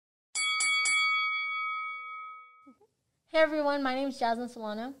Hey everyone, my name is Jasmine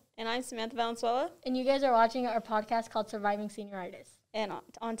Solano. And I'm Samantha Valenzuela. And you guys are watching our podcast called Surviving Senioritis. And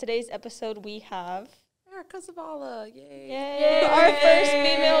on today's episode, we have Erica Zavala. Yay. Yay! Our first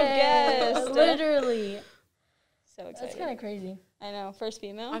female guest. Literally. So excited. That's kind of crazy. I know. First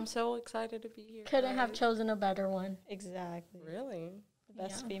female. I'm so excited to be here. Couldn't have chosen a better one. Exactly. Really? The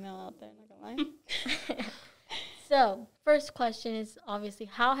best female out there, not gonna lie. So, first question is obviously,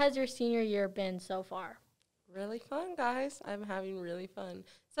 how has your senior year been so far? Really fun, guys. I'm having really fun.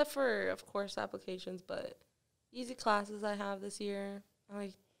 Except for, of course, applications, but easy classes I have this year.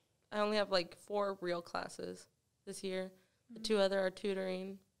 I only have like 4 real classes this year. The 2 other are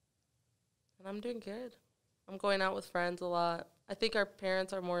tutoring. And I'm doing good. I'm going out with friends a lot. I think our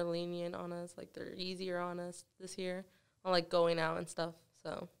parents are more lenient on us. Like, they're easier on us this year on, like, going out and stuff.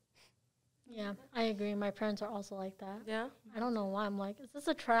 So, Yeah, I agree. My parents are also like that. yeah. I don't know why. I'm like, is this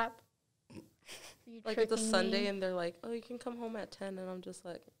a trap? Like, it's a Sunday, and they're like, oh, you can come home at 10. And I'm just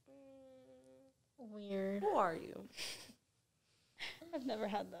like, Weird. who are you? I've never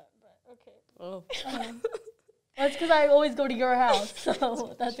had that, but okay. Oh. That's because I always go to your house,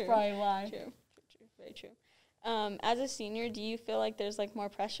 so that's True. probably why. True. Very true. As a senior, do you feel like there's like more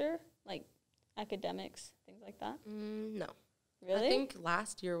pressure, like academics, things like that? No. Really? I think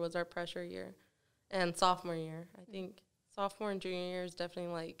last year was our pressure year, and sophomore year. I think sophomore and junior year is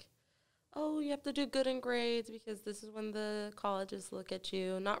definitely like, oh, you have to do good in grades because this is when the colleges look at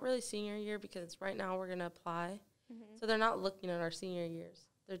you. Not really senior year because right now we're going to apply. Mm-hmm. So they're not looking at our senior years.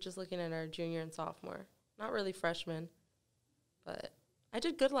 They're just looking at our junior and sophomore. Not really freshman. But I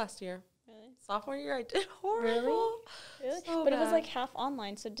did good last year. Really? Sophomore year, I did horrible. Really? So But it was bad. like half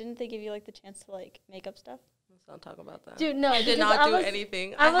online, so didn't they give you like the chance to like make up stuff? Let's not talk about that. Dude, no. I did because not do was-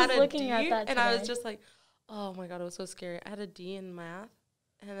 anything. I was had a looking D, at that and I was today. just like, oh my God, it was so scary. I had a D in math,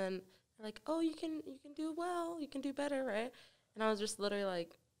 and then they're like, oh, you can do well, you can do better, right? And I was just literally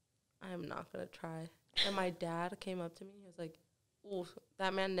like, I am not gonna try. And my dad came up to me. He was like, oh,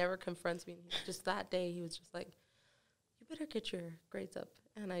 that man never confronts me. Just that day, he was just like, you better get your grades up,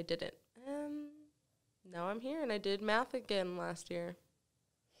 and I didn't. And now I'm here, and I did math again last year.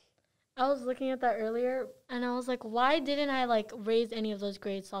 I was looking at that earlier, and I was like, why didn't I, like, raise any of those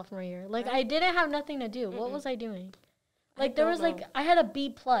grades sophomore year? Like, Right. I didn't have nothing to do. What Mm-mm. was I doing? I Like, there don't was, know. like, I had a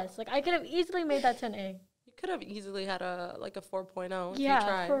B+. Like, I could have easily made that to an A. You could have easily had a 4.0 if you Yeah,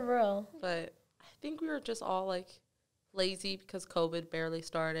 tried. for real. But I think we were just all, like, lazy because COVID barely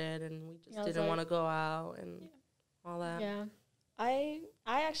started, and we just Yeah, I was didn't want to like- go out and all that. Yeah. I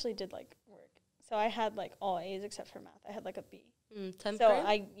actually did like work, so I had like all A's except for math. I had like a B. 10th So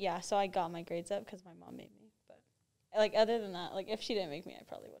grade? so I got my grades up because my mom made me. But like other than that, like if she didn't make me, I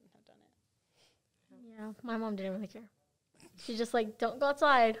probably wouldn't have done it. Yeah, my mom didn't really care. She just, like, don't go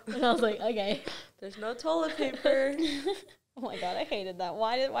outside. And I was like, okay. There's no toilet paper. Oh my God, I hated that.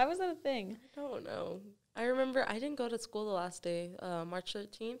 Why was that a thing? I don't know. I remember I didn't go to school the last day. March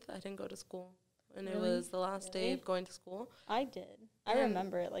 13th, I didn't go to school. And it Really? was the last day Really? of going to school. I did. I And-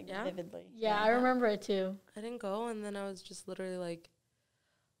 remember it like yeah? vividly. Yeah, I remember it, too. I didn't go, and then I was just literally like,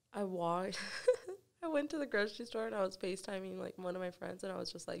 I walked. I went to the grocery store, and I was FaceTiming, like, one of my friends, and I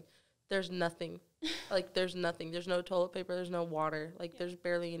was just like, there's nothing. Like, there's nothing. There's no toilet paper. There's no water. Like, there's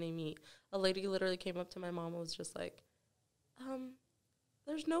barely any meat. A lady literally came up to my mom and was just like,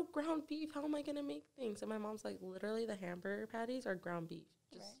 there's no ground beef. How am I going to make things? And my mom's like, literally, the hamburger patties are ground beef.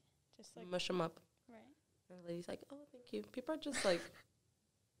 Just Right. Just like mush them up. right. And the lady's like, oh, thank you. People are just like,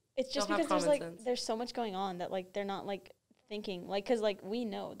 It's just Don't have because common sense. there's so much going on that like they're not like thinking like because like we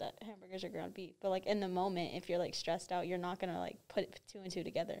know that hamburgers are ground beef, but like in the moment if you're like stressed out, you're not gonna like put 2 and 2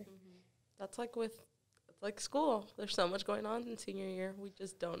 together. that's like it's like school. There's so much going on in senior year. We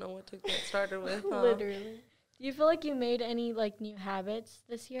just don't know what to get started with. Literally. Do you feel like you made any, like, new habits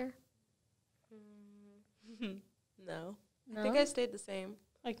this year? No. No? I think I stayed the same.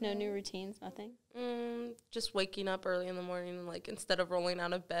 Like no new routines, nothing. Just waking up early in the morning and, like, instead of rolling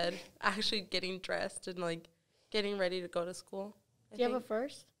out of bed, actually getting dressed and, like, getting ready to go to school. Do you have a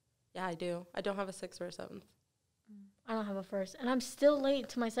first? Yeah, I do. I don't have a 6th or a 7th. I don't have a first. And I'm still late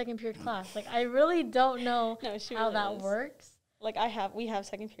to my second period class. Like, I really don't know No, she how really that is. works. Like we have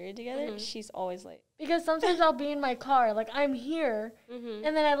second period together. Mhm. She's always late. Because sometimes I'll be in my car, like, I'm here, Mm-hmm.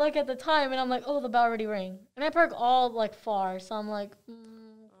 and then I look at the time, and I'm like, oh, the bell already rang. And I park all, like, far, so I'm like,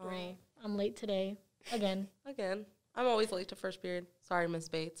 great. I'm late today. Again. Again, I'm always late to first period. Sorry, Miss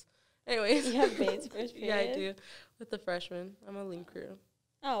Bates. Anyways. You have Bates first period? Yeah, I do. With the freshmen. I'm a lean crew.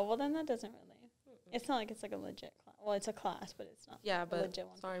 Oh, well then that doesn't really. It's not like it's like a legit class. Well, it's a class, but it's not. Yeah, a but legit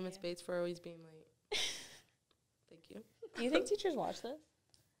one sorry, for Miss you. Bates, for always being late. Thank you. Do you think teachers watch this?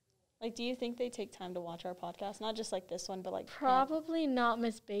 Like, do you think they take time to watch our podcast? Not just like this one, but like Probably not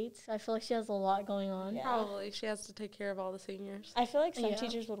Miss Bates. I feel like she has a lot going on. Yeah. Probably. She has to take care of all the seniors. I feel like some Yeah.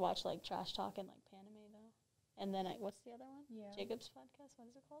 teachers would watch like Trash Talk and like Paname though. And then what's the other one? Yeah. Jacob's podcast. What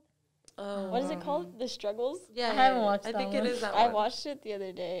is it called? Oh, What is it called? The Struggles. Yeah, I haven't watched I that think one. it is that I one. watched it the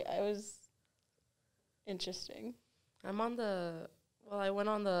other day. I was interesting. I'm on the. Well, I went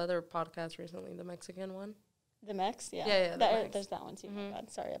on the other podcast recently, the Mexican one. The Mex, yeah. Yeah, the Mex. There's that one too. My Mhm.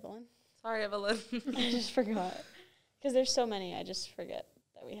 bad. Sorry, Evelyn. Sorry, Evelyn. I just forgot. Because there's so many, I just forget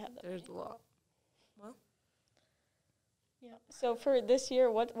that we have that. There's many. a lot. So for this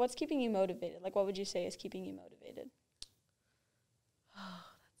year, what's keeping you motivated? Like, what would you say is keeping you motivated? Oh,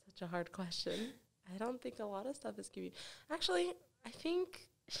 that's such a hard question. I don't think a lot of stuff is keeping. Actually, I think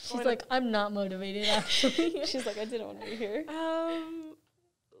She's like, I'm not motivated, actually. She's like, I didn't want to be here.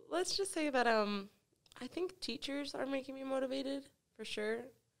 let's just say that I think teachers are making me motivated for sure.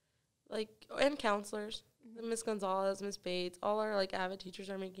 Like, and counselors. Miss Gonzalez, Miss Bates, all our like avid teachers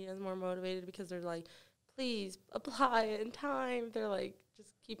are making us more motivated because they're like, please apply in time. They're like,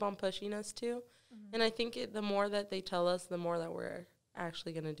 just keep on pushing us to. And I think the more that they tell us, the more that we're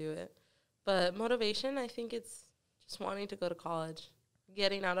actually going to do it. But motivation, I think it's just wanting to go to college,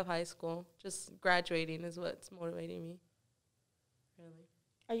 getting out of high school, just graduating is what's motivating me. Really.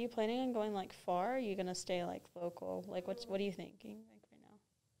 Are you planning on going like far? Or are you gonna stay like local? Like, what are you thinking like right now?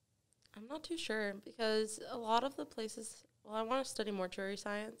 I'm not too sure because a lot of the places, well, I want to study mortuary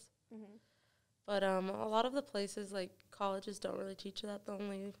science. But a lot of the places, like, colleges don't really teach that. The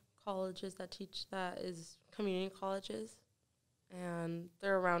only colleges that teach that is community colleges, and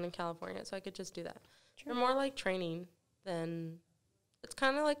they're around in California, so I could just do that. They're more like training than, it's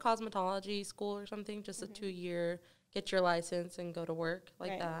kind of like cosmetology school or something, just a 2-year, get your license and go to work,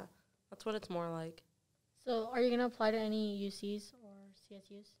 like that. That's what it's more like. So are you going to apply to any UCs or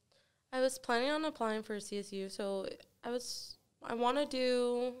CSUs? I was planning on applying for a CSU, so I want to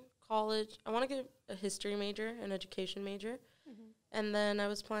do college. I want to get a history major, an education major. And then I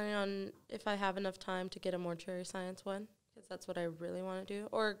was planning on, if I have enough time, to get a mortuary science one, because that's what I really want to do.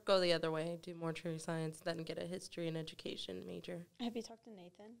 Or go the other way, do mortuary science, then get a history and education major. Have you talked to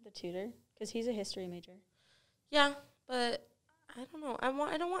Nathan, the tutor? Because he's a history major. Yeah, but I don't know.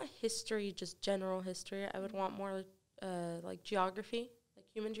 I don't want history, just general history. I would want more like geography, like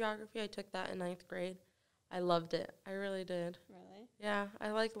human geography. I took that in 9th grade. I loved it. I really did. Really? Yeah,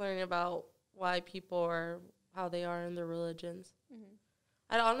 I like learning about why people are how they are in their religions.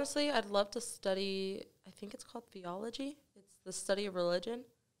 I'd love to study, I think it's called theology. It's the study of religion.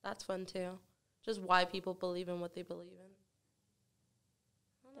 That's fun too. Just why people believe in what they believe in.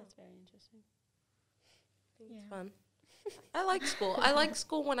 That's very interesting. I think it's fun. I like school. I like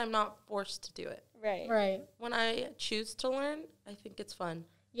school when I'm not forced to do it. Right. When I choose to learn, I think it's fun.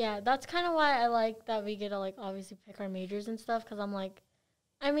 Yeah, that's kind of why I like that we get to, like, obviously pick our majors and stuff, because I'm like,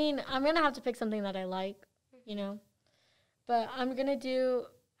 I mean, I'm going to have to pick something that I like, you know? But I'm going to do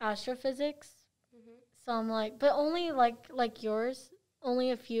astrophysics. So I'm like, but only, like yours,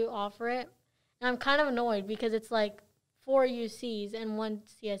 only a few offer it. And I'm kind of annoyed because it's, like, 4 UCs and 1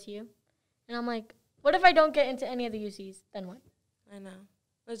 CSU. And I'm like, what if I don't get into any of the UCs? Then what? I know.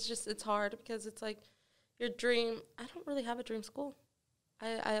 It's hard because it's like your dream. I don't really have a dream school.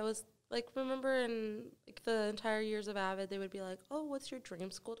 I was like, remember in like the entire years of Avid, they would be like, oh, what's your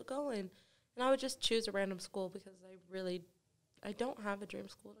dream school to go in? And I would just choose a random school because I don't have a dream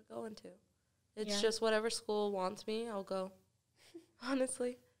school to go into. It's just whatever school wants me, I'll go.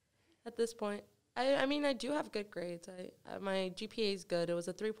 Honestly, at this point. I mean, I do have good grades. My GPA is good. It was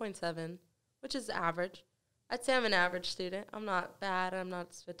a 3.7, which is average. I'd say I'm an average student. I'm not bad. I'm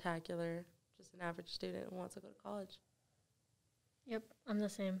not spectacular. Just an average student who wants to go to college. Yep, I'm the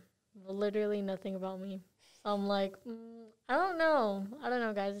same. Literally nothing about me. So I'm like, I don't know. I don't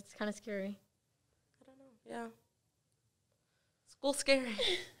know, guys. It's kind of scary. I don't know. Yeah. School's scary.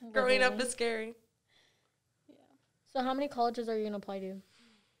 Growing up is scary. So how many colleges are you going to apply to?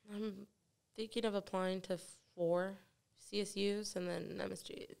 I'm thinking of applying to 4 CSUs and then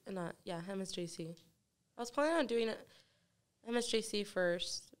MSJC. I was planning on doing MSJC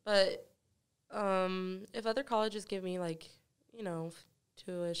first, but if other colleges give me, like, you know,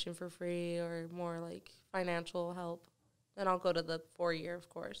 tuition for free or more, like, financial help, then I'll go to the 4-year, of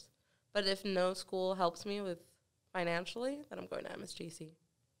course. But if no school helps me with financially, then I'm going to MSJC.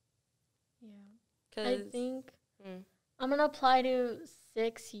 Yeah. I think I'm going to apply to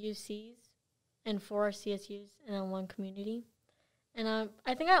 6 UCs and 4 CSUs and then 1 community. And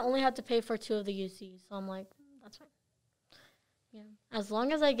I think I only have to pay for 2 of the UCs. So I'm like, that's fine. Yeah. As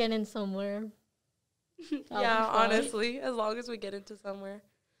long as I get in somewhere. Yeah, honestly, as long as we get into somewhere.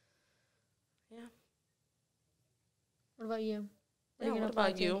 Yeah. What about you? Yeah, you gonna what apply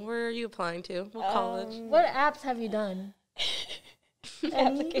about you? to? Where are you applying to? What college? What apps have you done?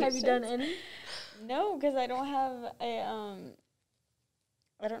 Any? Have you done any? No, because I don't have a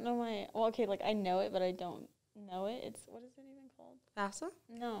I don't know my. Well, okay, like I know it, but I don't know it. It's what is it even called? FAFSA?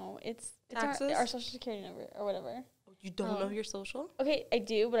 No, it's Taxes? our social security number or whatever. You don't know your social? Okay, I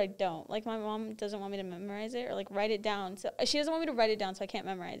do, but I don't. Like my mom doesn't want me to memorize it or like write it down. So she doesn't want me to write it down, so I can't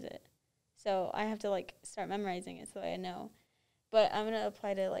memorize it. So I have to like start memorizing it so I know. But I'm gonna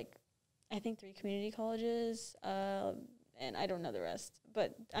apply to like I think 3 community colleges, and I don't know the rest.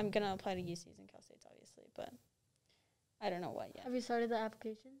 But I'm gonna apply to UCs and Cal States, obviously. But I don't know what yet. Have you started the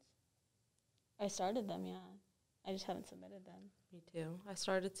applications? I started them, yeah. I just haven't submitted them. Me too. I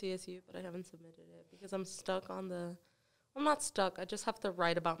started CSU, but I haven't submitted it because I'm stuck on the. I'm not stuck. I just have to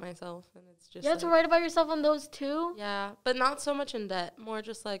write about myself, and it's just. You have to write about yourself on those too? Yeah, but not so much in debt. More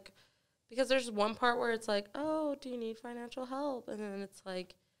just like, because there's one part where it's like, oh, do you need financial help? And then it's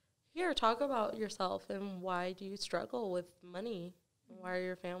like, here, talk about yourself and why do you struggle with money? And why are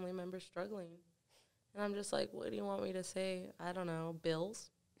your family members struggling? And I'm just like, what do you want me to say? I don't know.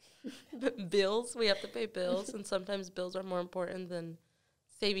 Bills. Bills. We have to pay bills, and sometimes bills are more important than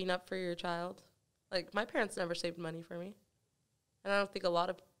saving up for your child. Like, my parents never saved money for me. And I don't think a lot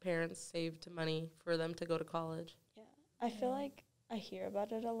of parents saved money for them to go to college. Yeah. I feel like I hear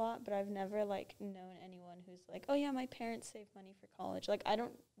about it a lot, but I've never, like, known anyone who's like, oh, yeah, my parents saved money for college. Like, I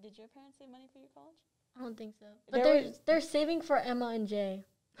don't... Did your parents save money for your college? I don't think so. But they're saving for Emma and Jay.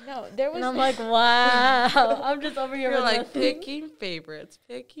 No, there was... And I'm like, wow. I'm just over here You're with like, nothing. picking favorites.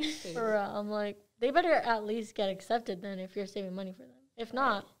 Picking favorites. For real. I'm like, they better at least get accepted then if you're saving money for them. If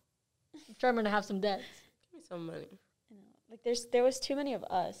not, I'm sure I'm going to have some debts. Give me some money. I know. Like, there was too many of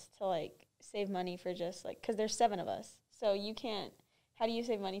us to, like, save money for just, like... Because there's 7 of us. So you can't... How do you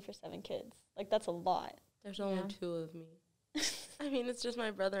save money for 7 kids? Like, that's a lot. There's only 2 of me. I mean, it's just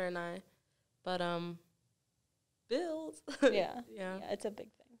my brother and I. But, bills. Yeah. Yeah. Yeah, it's a big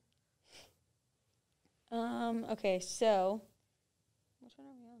thing. Okay, so... Which one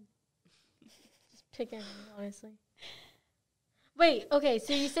are we on? Just pick any, honestly. Wait, okay,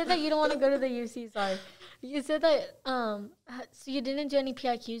 so you said that you don't want to go to the UC, sorry. You said that, so you didn't do any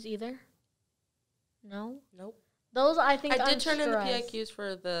PIQs either? No? Nope. Those, I think, I did turn in the PIQs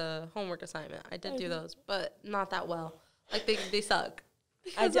for the homework assignment. I did do those, but not that well. Like, they suck.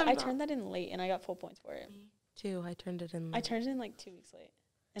 I turned that in late, and I got full points for it. Me too. I turned it in late. I turned it in, like, 2 weeks late.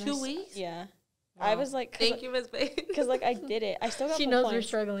 And 2 weeks? Yeah. Wow. I was like... Thank you, Ms. Bates. Because, like, I did it. I still got She full knows points. we're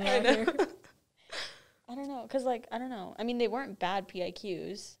struggling out here. I don't know. Because, like, I don't know. I mean, they weren't bad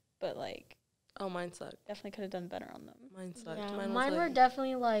PIQs, but, like... Oh, mine sucked. Definitely could have done better on them. Mine sucked. Yeah, Mine were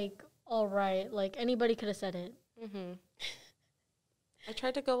definitely, like, all right. Like, anybody could have said it. Mm-hmm. I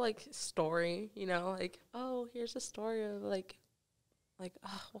tried to go, like, story, you know, like, oh, here's a story of, like,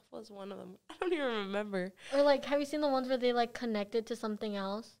 oh, what was one of them? I don't even remember. Or, like, have you seen the ones where they, like, connected to something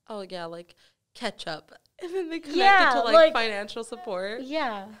else? Oh, yeah, like, ketchup. And then they connected to, like, financial support.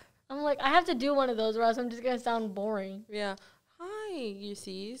 Yeah. I'm like, I have to do one of those or else I'm just going to sound boring. Yeah. Hi,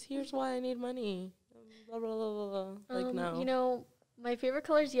 UCs. Here's why I need money. Blah, blah, blah, blah, blah. Like, no. You know, my favorite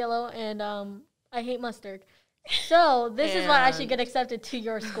color is yellow, and I hate mustard. So this is why I should get accepted to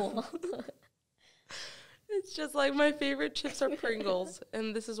your school. It's just like my favorite chips are Pringles,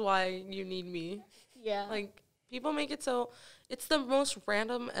 and this is why you need me. Yeah. Like, people make it so it's the most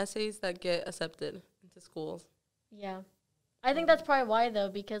random essays that get accepted into schools. Yeah. I think that's probably why, though,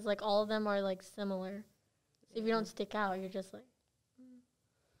 because, like, all of them are, like, similar. So if you don't stick out, you're just like...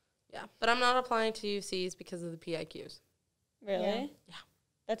 Yeah, but I'm not applying to UCs because of the PIQs. Really? Yeah.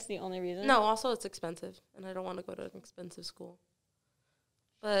 That's the only reason? No, also it's expensive, and I don't want to go to an expensive school.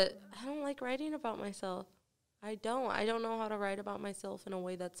 But I don't like writing about myself. I don't know how to write about myself in a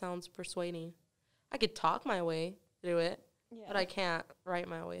way that sounds persuading. I could talk my way through it, but I can't write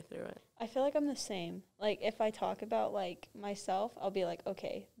my way through it. I feel like I'm the same. Like, if I talk about, like, myself, I'll be like,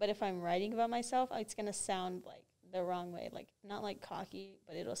 okay. But if I'm writing about myself, it's going to sound, like, the wrong way. Like, not, like, cocky,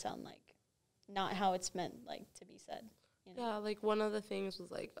 but it'll sound like not how it's meant, like, to be said. You know? Yeah, like, one of the things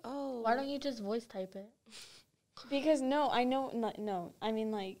was like, oh. Why don't you just voice type it? Because, no, I know, no. I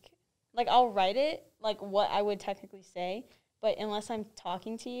mean, like, I'll write it, like, what I would technically say. But unless I'm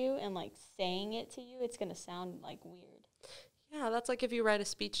talking to you and, like, saying it to you, it's going to sound, like, weird. Yeah, that's like if you write a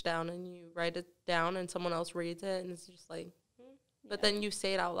speech down and you write it down and someone else reads it and it's just like, but then you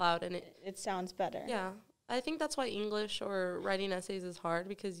say it out loud and it sounds better. Yeah. I think that's why English or writing essays is hard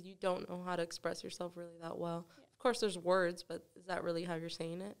because you don't know how to express yourself really that well. Yeah. Of course, there's words, but is that really how you're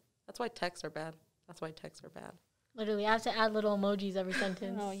saying it? That's why texts are bad. Literally, I have to add little emojis every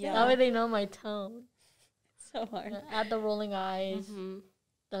sentence. Oh, yeah. That way they know my tone. So hard. Add the rolling eyes, Mm-hmm.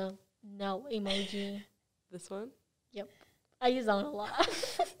 the no emoji. This one. I use that one a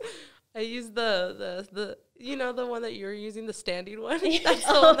lot. I use the you know, the one that you're using, the standing one. Yeah. That's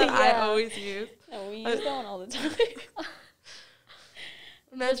the Oh, one that I yeah. always use. No, we use that one all the time.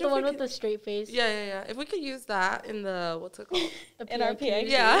 Imagine Just the if one we with the straight face. yeah. If we could use that in the what's it called? The In our PIQ. PIQ.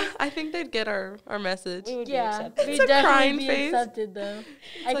 Yeah, I think they'd get our message. We would be Yeah, accepted. we It's a definitely crying be face. accepted though.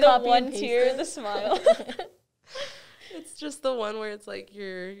 I The copy one and paste tear, it. the smile. It's just the one where it's like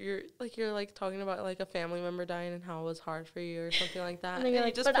you're like talking about like a family member dying and how it was hard for you or something like that. And then you're you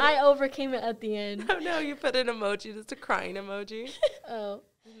like, just but put I overcame it at the end. no, you put an emoji, just a crying emoji. Oh.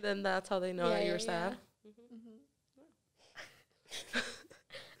 And then that's how they know Yeah, that you're yeah, sad.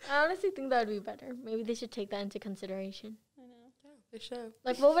 I honestly think that would be better. Maybe they should take that into consideration. I know. Yeah, they should.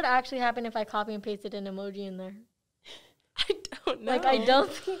 Like, what would actually happen if I copy and pasted an emoji in there? I don't know. Like, I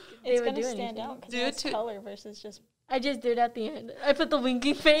don't think they It's would gonna do stand anything. out because Do it it has to- color versus just I just do it at the end. I put the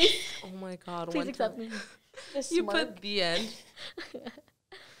winking face. Oh my god, Please one accept time. me. the You smirk. put the end.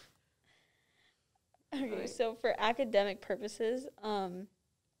 Okay, Right. so for academic purposes,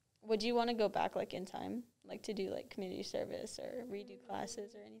 would you want to go back like in time, like to do like community service or redo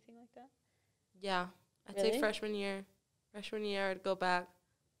classes or anything like that? Yeah, I'd Really? say freshman year. Freshman year, I'd go back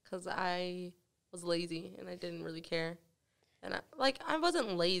because I was lazy and I didn't really care. And I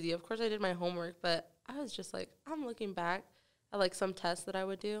wasn't lazy. Of course, I did my homework, but I was just like, I'm looking back at like some tests that I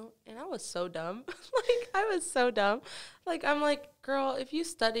would do, and I was so dumb. I was so dumb. I'm like, girl, if you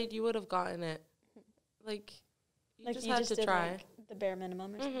studied, you would have gotten it. You just had to did, try. like, the bare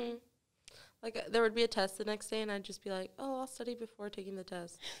minimum or something. There would be a test the next day, and I'd just be like, oh, I'll study before taking the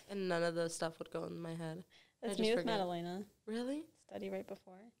test. And none of the stuff would go in my head. That's I me just with forget. Madalena. Really? Study right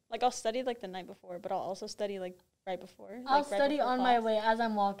before. Like I'll study like the night before, but I'll also study like right before. I'll like, right study before on my class. way as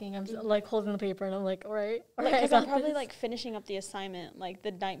I'm walking. I'm like holding the paper and I'm like, all right. All right, I Because I'm got probably this. like finishing up the assignment like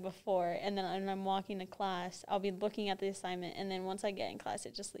the night before, and then when I'm walking to class, I'll be looking at the assignment, and then once I get in class,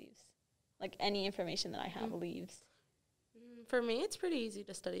 it just leaves. Like any information that I have leaves. For me, it's pretty easy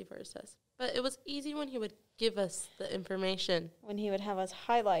to study for his test. But it was easy when he would give us the information. When he would have us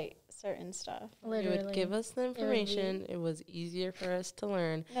highlight certain stuff. He would give us the information. It was easier for us to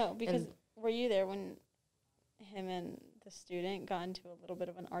learn. No, because were you there when him and the student got into a little bit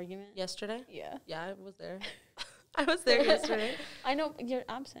of an argument? Yesterday? Yeah. Yeah, I was there. I was there yesterday. I know you're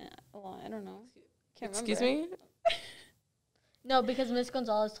absent a lot. I don't know. Can't Excuse remember. me? No, because Miss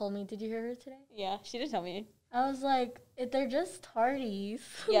Gonzalez told me. Did you hear her today? Yeah, she did tell me. I was like, they're just tardies.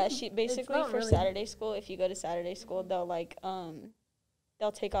 Yeah, she basically not for really- Saturday school, if you go to Saturday school, they'll like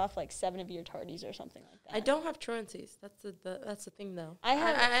they'll take off like 7 of your tardies or something like that. I don't have truancies. That's the thing, though. I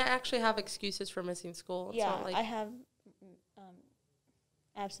have- I actually have excuses for missing school. It's Yeah, not like, I have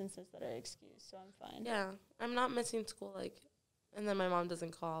absences that are excused, so I'm fine. yeah, I'm not missing school, and then my mom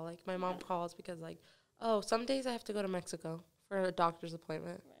doesn't call. My mom calls because, oh, some days I have to go to Mexico for a doctor's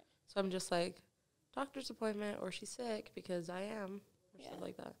appointment. Right. So I'm just like, doctor's appointment, or she's sick because I am, or stuff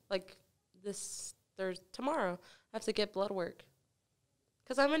like that. Tomorrow, I have to get blood work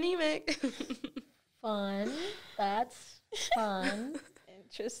because I'm anemic. Fun. That's fun.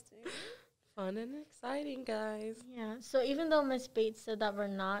 Interesting. Fun and exciting, guys. Yeah. So even though Miss Bates said that we're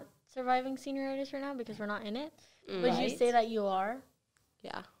not surviving senioritis right now because we're not in it, would you Right. say that you are?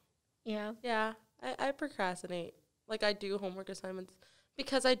 Yeah. Yeah. Yeah, I procrastinate. I do homework assignments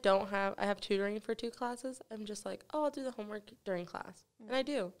because I have tutoring for 2 classes. I'm just like, oh, I'll do the homework during class. And I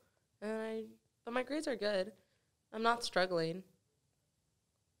do. But my grades are good. I'm not struggling.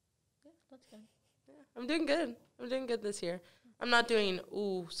 That's good. Yeah, I'm doing good. I'm doing good this year. I'm not doing,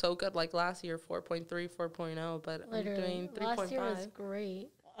 so good like last year, 4.3, 4.0, but Literally. I'm doing 3.5. Last year was great.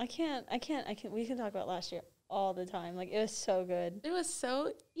 I can't. We can talk about last year all the time. Like, it was so good. It was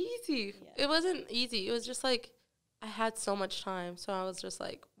so easy. Yeah. It wasn't easy. It was just I had so much time. So I was just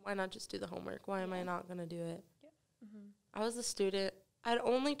like, why not just do the homework? Why am I not going to do it? Mm-hmm. I was a student. I'd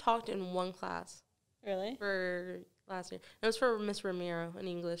only talked in 1 class Really? for last year. It was for Miss Ramiro in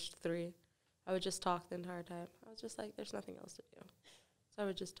English 3. I would just talk the entire time. I was just like, there's nothing else to do. So I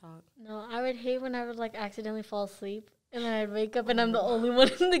would just talk. No, I would hate when I would accidentally fall asleep and then I'd wake up and I'm the only one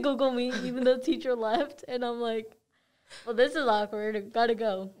in the Google Meet, even though the teacher left, and I'm like, well, this is awkward. Gotta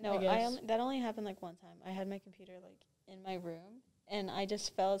go. No, I guess. that only happened one time. I had my computer in my room, and I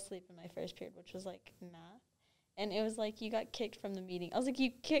just fell asleep in my first period, which was math. And it was you got kicked from the meeting. I was like,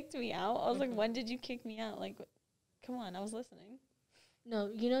 you kicked me out? I was like, when did you kick me out? Come on, I was listening.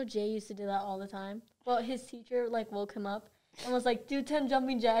 No, Jay used to do that all the time. Well, his teacher woke him up, and was like, do 10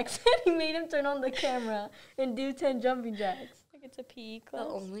 jumping jacks. And he made him turn on the camera and do 10 jumping jacks. Like it's a PE class. The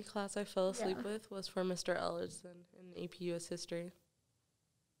only class I fell asleep Yeah. with was for Mr. Ellerson in AP US History.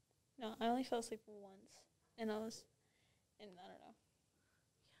 No, I only fell asleep once, and I was, and I don't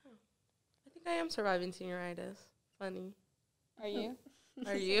know. I think I am surviving senioritis. Funny. Are you?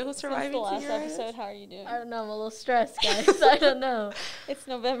 Are you Since surviving the last senioritis? episode, how are you doing? I don't know. I'm a little stressed, guys. I don't know. It's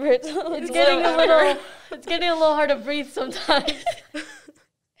November. It's It's getting a little hard to breathe sometimes.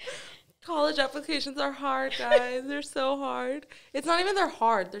 College applications are hard, guys. They're so hard. It's not even they're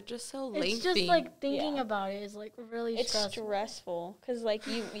hard. They're just so lengthy. It's just like thinking Yeah. about it is like really It's stressful. stressful because like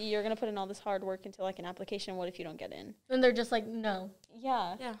you're gonna put in all this hard work into like an application. What if you don't get in? And they're just like, no,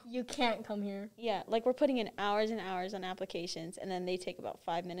 Yeah. Yeah. you can't come here. Yeah, like we're putting in hours and hours on applications, and then they take about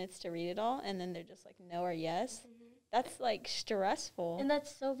 5 minutes to read it all, and then they're just like no or yes. That's like stressful. And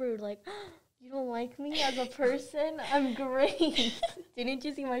that's so rude. Like, you don't like me as a person? I'm great. Didn't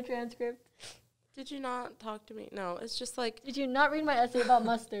you see my transcript? Did you not talk to me? No, it's just like, Did you not read my essay about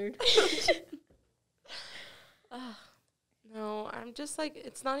mustard? no, I'm just like,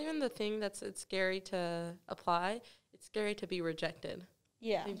 it's not even the thing it's scary to apply. It's scary to be rejected.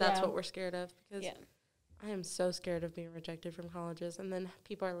 yeah, I think that's Yeah. what we're scared of because yeah, I am so scared of being rejected from colleges. And then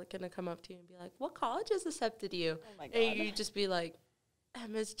people are going to come up to you and be like, what college has accepted you? oh my And god. you just be like,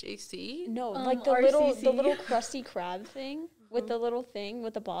 MSJC? No, Um, like the little RCC. crusty crab thing with the little thing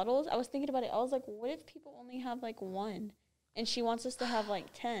with the bottles. I was thinking about it. I was like, what if people only have like one, and she wants us to have like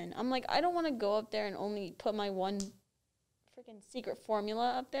 10? I'm like, I don't want to go up there and only put my one freaking secret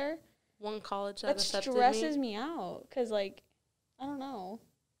formula up there. One college that That accepted stresses me. me out because like, I don't know.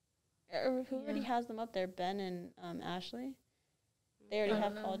 Who already Yeah. has them up there? Ben and Ashley. They already I have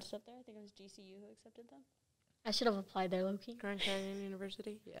don't know. colleges up there. I think it was GCU who accepted them. I should have applied there, Loki. Grand Canyon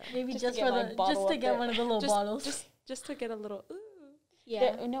University? Yeah. Maybe Just to just get for my the bottle just to up get there. one of the little bottles. Just to get a little, ooh.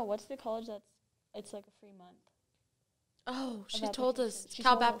 Yeah. No, what's the college it's like a free month? Oh, she Of told us. applications. She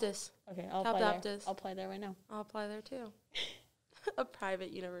Cal told us. Baptist. Okay, I'll Cal apply there. Baptist. I'll apply there right now. I'll apply there too. A private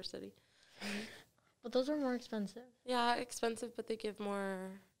university. But those are more expensive. Yeah, expensive, but they give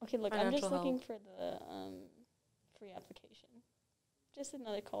more. Okay, look, I'm just Financial looking help. for the free application. Just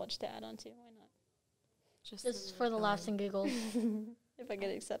another college to add on to. Why not? Just for the laughs and giggles. If I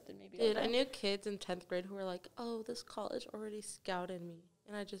get accepted, maybe. Dude, I'll I go. knew kids in 10th grade who were like, oh, this college already scouted me.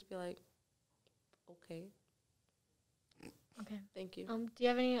 And I'd just be like, okay, Okay. thank you. Do you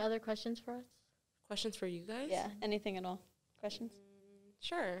have any other questions for us? Questions for you guys? Yeah, anything at all. Questions?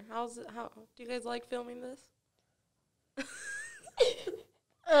 Sure. How do you guys like filming this?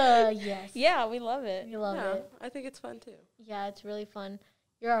 Yes. Yeah, we love it. We love yeah, it. I think it's fun too. Yeah, it's really fun.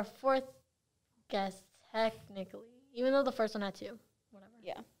 You're our fourth guest, technically. Even though the first one had two. Whatever.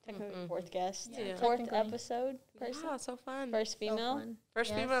 Yeah, technically Mhm. fourth guest. Yeah. Fourth Technically. episode person. Yeah, so fun. First So female. fun.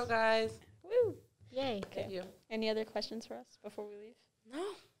 First Yes. female, guys. Woo. Yay. Okay. Thank you. Any other questions for us before we leave?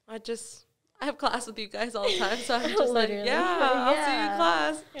 No, I have class with you guys all the time, so I'm just like, Literally. yeah, I'll see you in Yeah.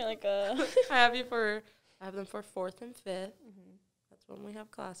 class. You're like I have them for 4th and 5th. That's when we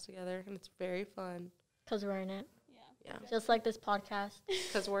have class together, and it's very fun. Because we're in it. Yeah. Yeah, Just like this podcast.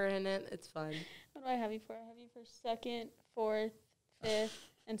 because we're in it. It's fun. What do I have you for? I have you for 2nd, 4th, 5th,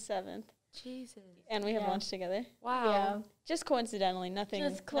 and 7th. Jesus. And we have Yeah. lunch together. Wow. Yeah. Just coincidentally, nothing.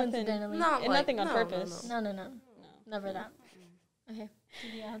 Just coincidentally. Not And like, nothing on no, purpose. No, No, no, no. No. Never that. Okay.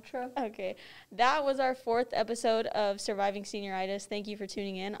 The outro. Okay. That was our 4th episode of Surviving Senioritis. Thank you for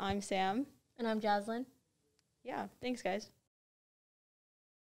tuning in. I'm Sam. And I'm Jaslyn. Yeah. Thanks, guys.